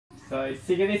So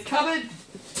sick of this cupboard.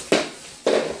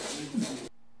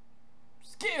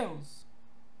 Skilz.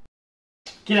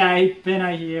 G'day,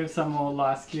 Benno here with some more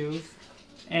life skills,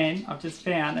 and I've just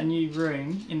found a new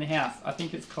room in the house. I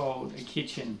think it's called a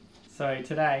kitchen. So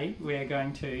today we're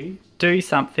going to do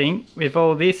something with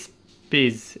all this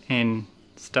biz and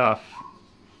stuff.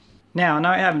 Now I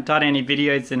know I haven't done any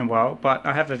videos in a while, but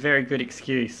I have a very good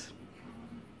excuse.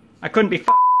 I couldn't be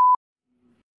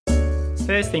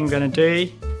First thing I'm going to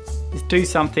do is do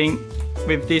something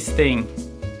with this thing.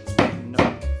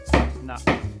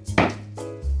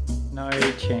 No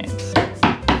chance.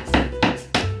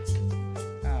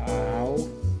 Ow.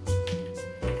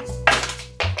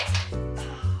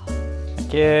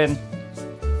 Again.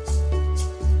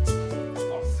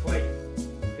 Oh sweet.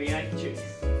 V8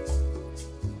 juice.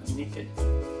 Nick it.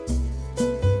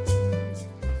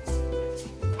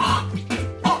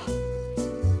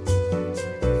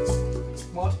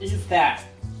 What is that?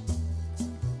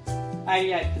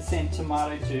 88%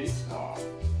 tomato juice. Oh.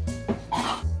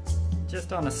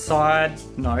 Just on a side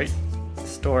note,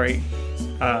 story,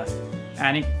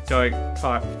 anecdote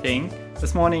type thing.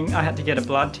 This morning I had to get a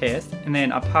blood test and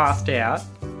then I passed out.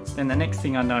 Then the next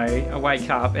thing I know, I wake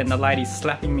up and the lady's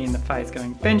slapping me in the face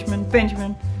going, "Benjamin,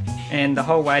 Benjamin." And the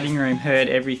whole waiting room heard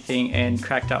everything and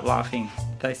cracked up laughing.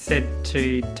 They said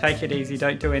to take it easy,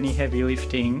 don't do any heavy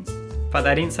lifting, but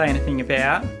they didn't say anything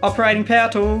about operating power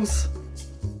tools.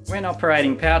 When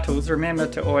operating power tools, remember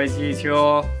to always use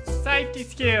your safety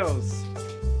skills.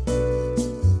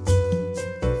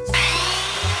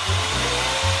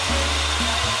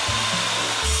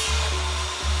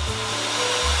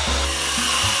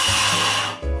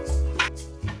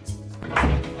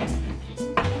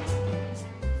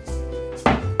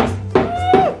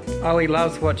 Ollie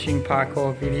loves watching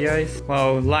parkour videos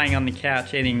while laying on the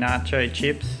couch eating nacho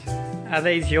chips. Are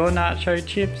these your nacho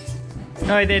chips?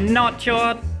 No, they're not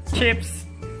your chips.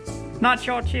 Not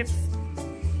your chips.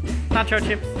 Nacho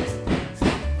chips.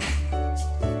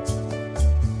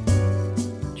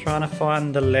 Trying to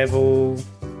find the level.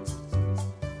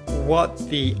 What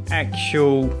the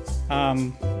actual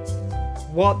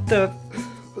what the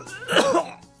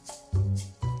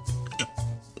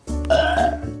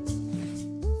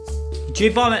Did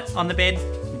you vomit on the bed?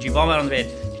 Did you vomit on the bed?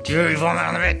 Did you vomit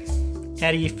on the bed?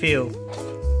 How do you feel?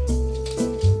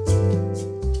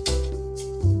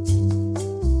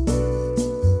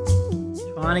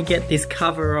 Trying to get this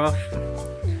cover off.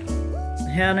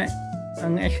 I'm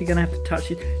actually gonna have to touch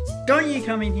it. Don't you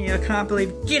come in here, I can't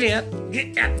believe. Get out!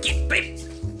 Get out! Get beep!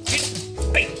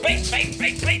 Beep, beep, beep,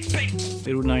 beep, beep, beep.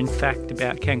 Little known fact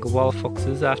about kangaroo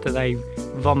foxes, after they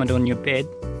vomit on your bed,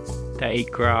 they eat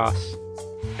grass.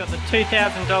 Got the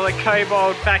 $2,000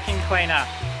 Kobold vacuum cleaner.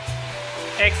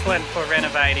 Excellent for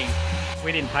renovating.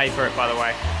 We didn't pay for it, by the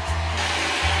way.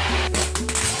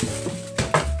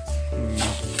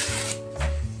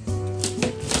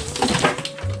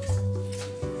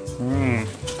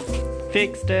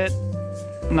 Fixed it.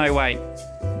 No, wait.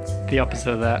 The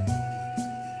opposite of that.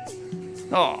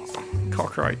 Oh,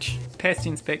 cockroach. Pest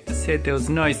inspector said there was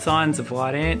no signs of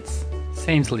white ants.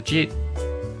 Seems legit.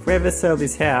 If we ever sell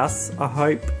this house, I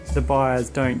hope the buyers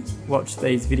don't watch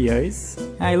these videos.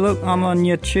 Hey look, I'm on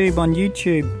your tube on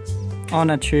YouTube. On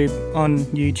a tube on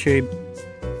YouTube.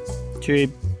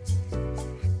 Tube.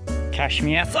 Cash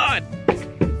me outside.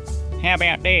 How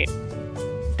about that?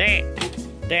 That.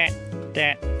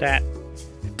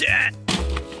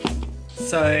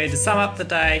 So to sum up the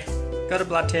day, got a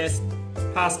blood test,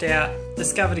 passed out,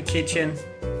 discovered a kitchen,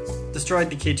 destroyed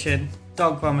the kitchen,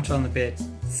 dog vomit on the bed.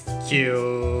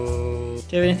 Skilz.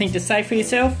 Do you have anything to say for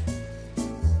yourself?